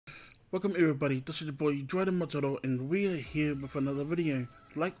Welcome everybody, this is your boy Dryder Mataroa and we are here with another video.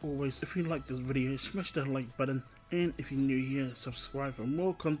 Like always, if you like this video, smash that like button, and if you're new here, subscribe for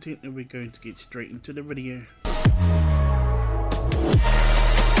more content, and we're going to get straight into the video.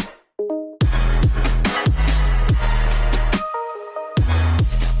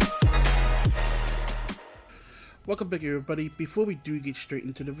 Welcome back everybody. Before we do get straight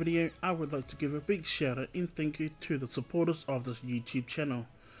into the video, I would like to give a big shout out and thank you to the supporters of this YouTube channel.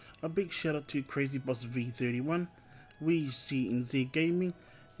 A big shout out to CrazyBoss V31, Weez G&Z Gaming,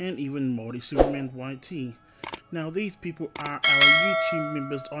 and even MaoriSupermanYT. Now these people are our YouTube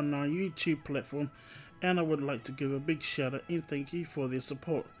members on our YouTube platform, and I would like to give a big shout out and thank you for their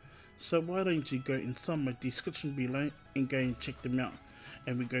support. So why don't you go inside my description below and go and check them out,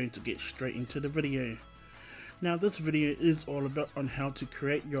 and we're going to get straight into the video. Now this video is all about on how to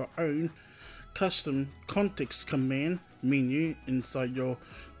create your own custom context command menu inside your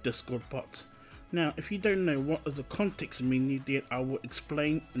Discord bot. Now if you don't know what is a context menu, then I will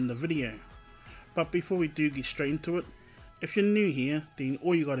explain in the video. But before we do get straight into it, if you're new here, then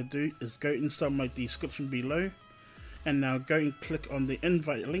all you gotta do is go inside my description below, and now go and click on the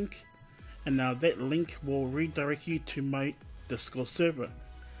invite link, and now that link will redirect you to my Discord server.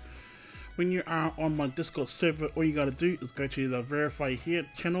 When you are on my Discord server, all you gotta do is go to the verify here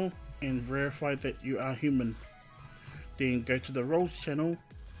channel and verify that you are human. Then go to the roles channel,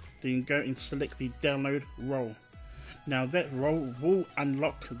 then go and select the download role. Now that role will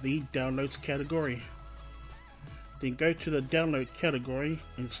unlock the downloads category. Then go to the download category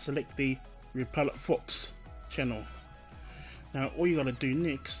and select the Repellent Fox channel. Now all you gotta do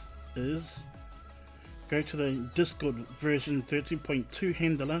next is go to the Discord version 13.2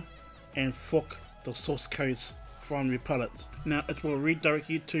 handler and fork the source codes from Repellent. Now it will redirect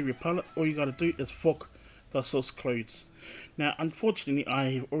you to Repellent. All you gotta do is fork the source codes. Now unfortunately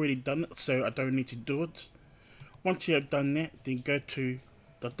I have already done it, so I don't need to do it. Once you have done that, then go to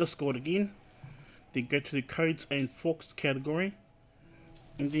the Discord again, then go to the codes and forks category,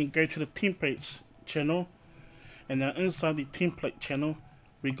 and then go to the templates channel. And now inside the template channel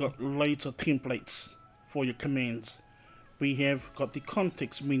we got loads of templates for your commands. We have got the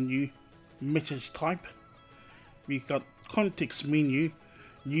context menu message type, we've got context menu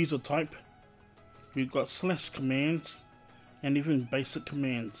user type, we've got slash commands, and even basic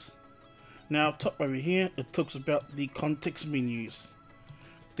commands. Now up top over here it talks about the context menus.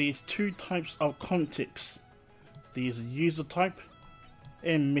 There's two types of context. There's user type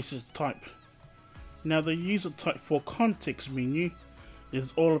and message type. Now the user type for context menu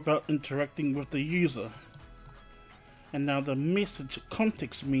is all about interacting with the user, and now the message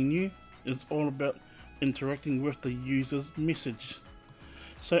context menu is all about interacting with the user's message.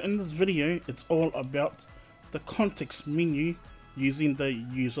 So in this video it's all about the context menu using the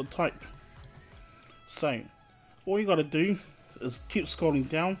user type. So all you gotta do is keep scrolling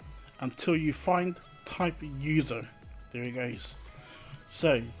down until you find type user. There it goes.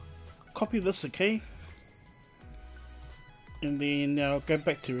 So copy this, okay, and then now go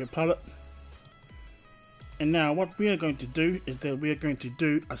back to Repellent. And now what we are going to do is that we are going to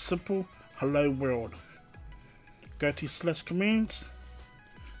do a simple hello world. Go to slash commands.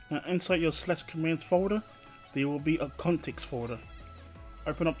 Now inside your slash commands folder there will be a context folder.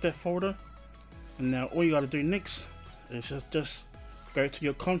 Open up that folder, and now all you gotta do next is just go to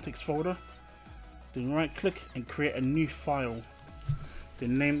your context folder, then right click and create a new file.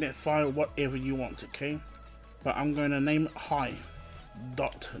 Then name that file whatever you want, okay? But I'm going to name it hi.js.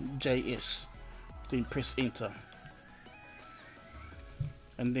 Then press enter,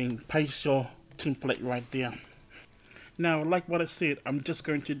 and then paste your template right there. Now like what I said, I'm just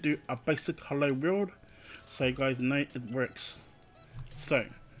going to do a basic hello world so you guys know it works. So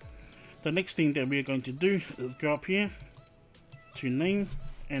the next thing that we're going to do is go up here to name,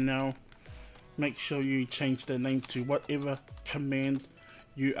 and now make sure you change the name to whatever command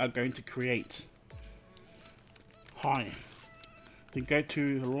you are going to create. Hi. Then go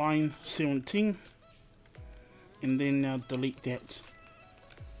to line 17, and then now delete that,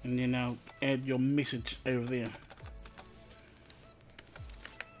 and then now add your message over there.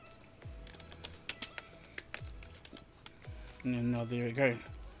 And then now there we go.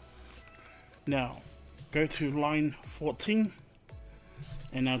 Now go to line 14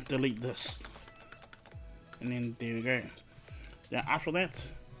 and now delete this, and then there we go. Now after that,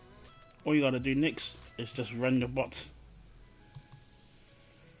 all you gotta do next is just run your bot,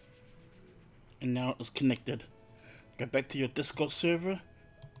 and now it's connected. Go back to your Discord server,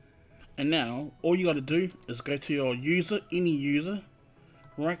 and now all you gotta do is go to your user, any user,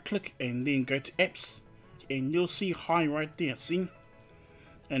 right click and then go to apps, and you'll see hi right there, see?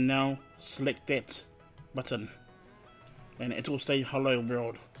 and now select that button, and it will say hello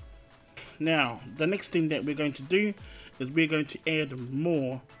world. Now the next thing that we're going to do is we're going to add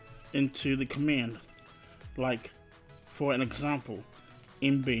more into the command, like for an example,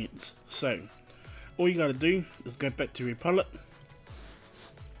 embeds. So all you gotta do is go back to Republic,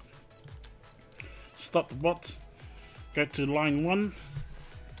 stop the bot, go to line 1,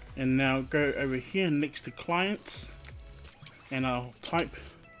 and now go over here next to clients, and I'll type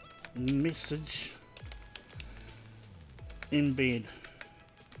message embed.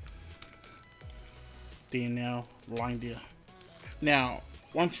 Then now line there. Now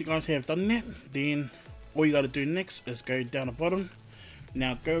once you guys have done that, then all you got to do next is go down the bottom.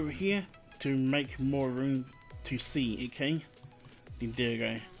 Now go over here to make more room to see, okay? Then there you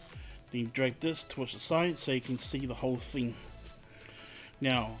go. Then drag this towards the side so you can see the whole thing.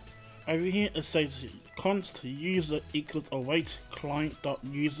 Now over here it says const user equals await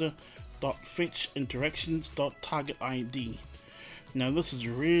client.user.fetch interactions.target ID. Now this is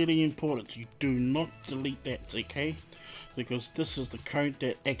really important. You do not delete that, okay? Because this is the code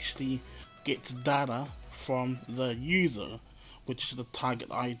that actually gets data from the user, which is the target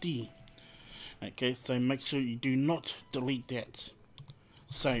ID. Okay, so make sure you do not delete that.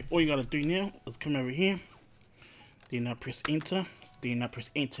 So all you gotta do now is come over here, then I press enter, then I press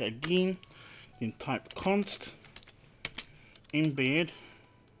enter again, then type const embed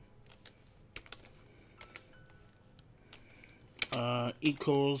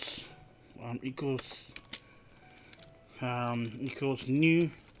equals new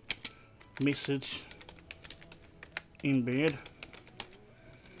message embed.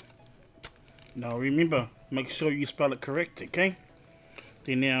 Now remember, make sure you spell it correct, okay?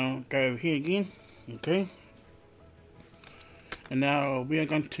 Then now go over here again, okay? And now we are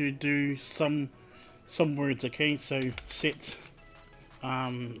going to do some words, okay? So set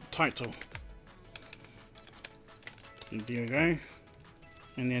title. And there we go.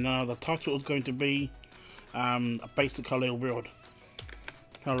 And then the title is going to be a basic hello world.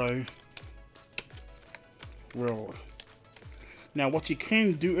 Hello world. Now what you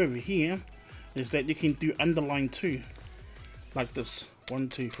can do over here is that you can do underline too, like this. 1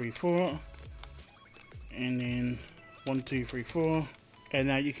 2 3 4, and then 1 2 3 4, and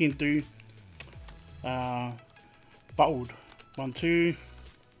now you can do bold 1 2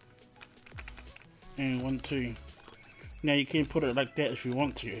 and 1 2. Now you can put it like that if you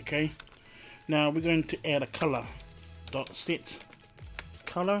want to, okay? Now we're going to add a color. Dot set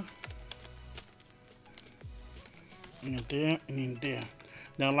color, and there, and then there.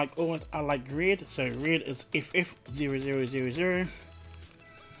 Now like always, I like red, so red is FF0000,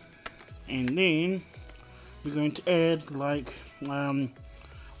 and then we're going to add like a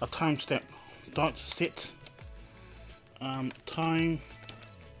timestamp. Dot set time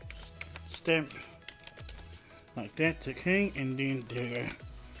stamp, like that, okay? And then there you go.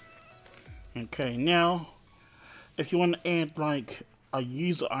 Okay, now if you want to add like a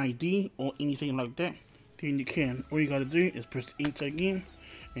user ID or anything like that, then you can. All you gotta do is press enter again,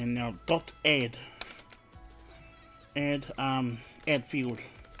 and now dot add field.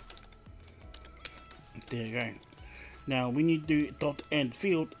 There you go. Now when you do dot add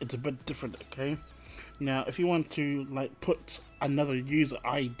field, it's a bit different, okay? Now if you want to like put another user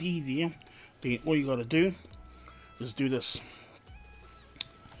ID there, then all you gotta do is do this.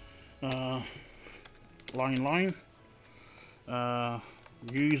 Line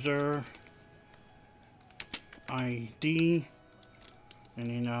user ID, and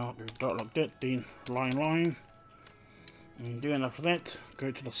then do dot like that, then line, and then after that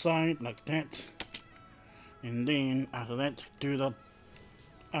go to the side like that, and then after that do the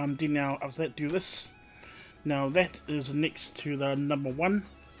then now after that do this. Now that is next to the number 1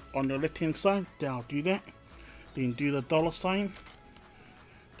 on the left hand side. Now do that, then do the $sign,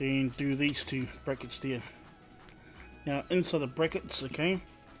 then do these 2 brackets there. Now inside the brackets, okay,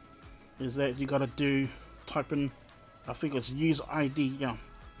 is that you gotta do type in, I think it's user ID, yeah.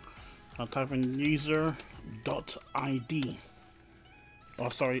 I'll type in user dot ID. Oh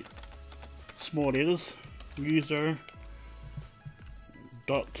sorry, small letters, user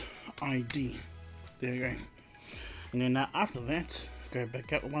dot ID. There you go. And then now after that, go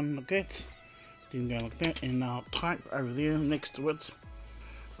back up one like that, then go like that, and now type over there next to it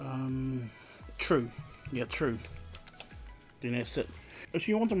true. Yeah, true. Then that's it. If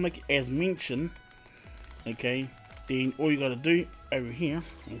you want to make it as mentioned, okay, then all you gotta do over here,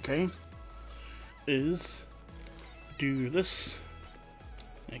 okay, is do this,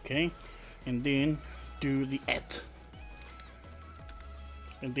 okay, and then do the @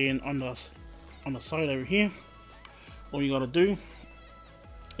 and then on the side over here, all you gotta do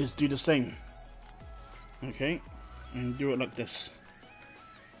is do the same. Okay, and do it like this,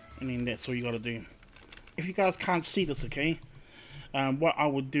 and then that's all you gotta do. If you guys can't see this, okay, what I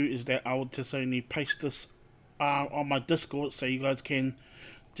would do is that I would just only paste this on my Discord so you guys can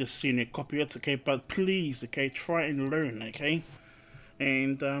just see copy it, okay, but please, okay, try and learn, okay.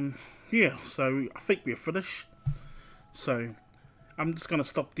 And yeah, so I think we're finished, so I'm just gonna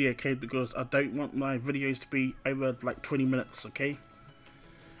stop there, okay, because I don't want my videos to be over like 20 minutes, okay.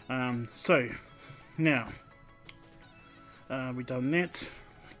 So now we done that,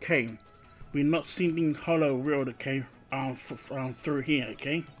 okay. We're not sending hello world, okay, through here,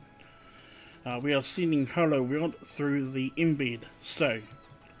 okay. We are sending hello world through the embed. So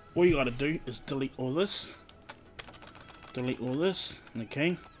all you gotta do is delete all this,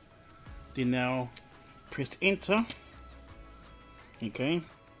 okay. Then now press enter, okay,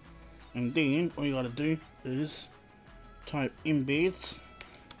 and then all you gotta do is type embeds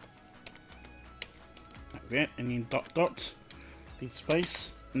like that, and then dot, then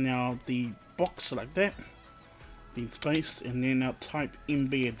space. Now the box like that, then space, and then now type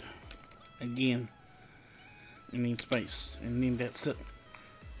embed again, and then space, and then that's it.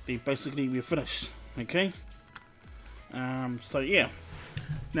 Then basically we're finished, okay. So yeah,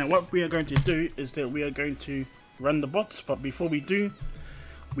 now what we are going to do is that we are going to run the bots, but before we do,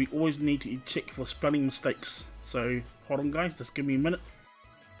 we always need to check for spelling mistakes. So hold on guys, just give me a minute.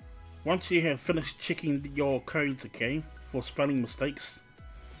 Once you have finished checking your codes, okay, for spelling mistakes,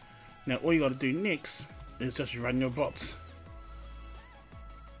 now all you got to do next is just run your bots,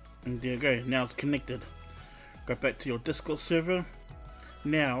 and there you go. Now it's connected. Go back to your Discord server.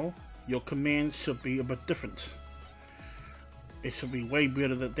 Now your command should be a bit different. It should be way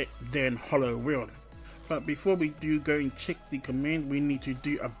better than hello world. But before we do go and check the command, we need to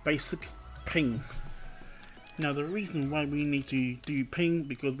do a basic ping. Now the reason why we need to do ping,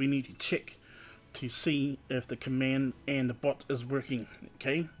 because we need to check to see if the command and the bot is working,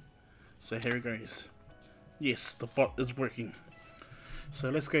 okay. So here it goes. Yes, the bot is working. So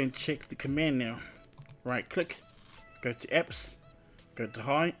let's go and check the command now. Right click, go to apps, go to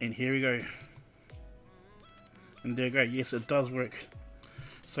hi, and here we go. And there you go. Yes, it does work.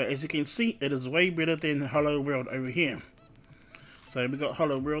 So as you can see, it is way better than hello world over here. So we got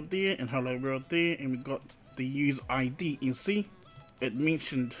hello world there and hello world there, and we got the user ID. You see it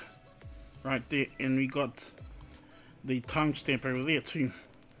mentioned right there, and we got the timestamp over there too.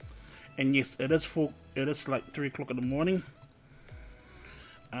 And yes, it is like 3 o'clock in the morning.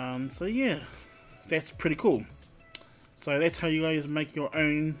 So yeah, that's pretty cool. So that's how you guys make your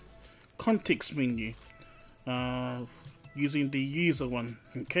own context menu using the user one,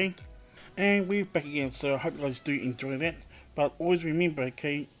 okay. And we're back again, so I hope you guys do enjoy that. But always remember,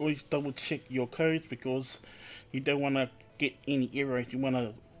 okay, always double check your codes, because you don't want to get any errors. You want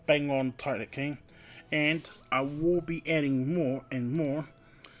to bang on tight, okay. And I will be adding more and more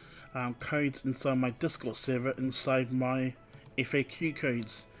codes inside my Discord server, inside my FAQ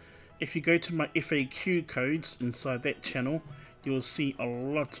codes. If you go to my FAQ codes inside that channel, you will see a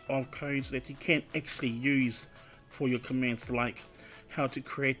lot of codes that you can actually use for your commands, like how to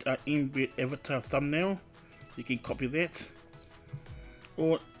create an embed avatar thumbnail. You can copy that,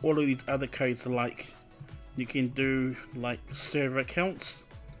 or all of these other codes, like you can do like server accounts,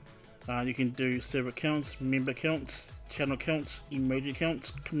 you can do server accounts, member accounts, channel counts, emoji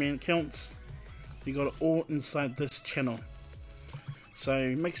counts, command counts. You got it all inside this channel.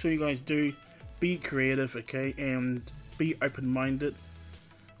 So make sure you guys do be creative, okay, and be open-minded.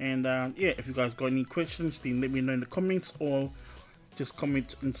 And yeah, if you guys got any questions, then let me know in the comments, or just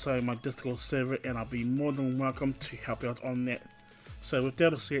comment inside my Discord server, and I'll be more than welcome to help out on that. So with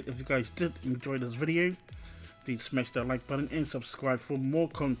that said, if you guys did enjoy this video, then smash that like button and subscribe for more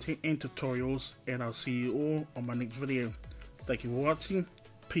content and tutorials, and I'll see you all on my next video. Thank you for watching,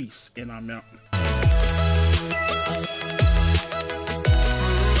 peace, and I'm out.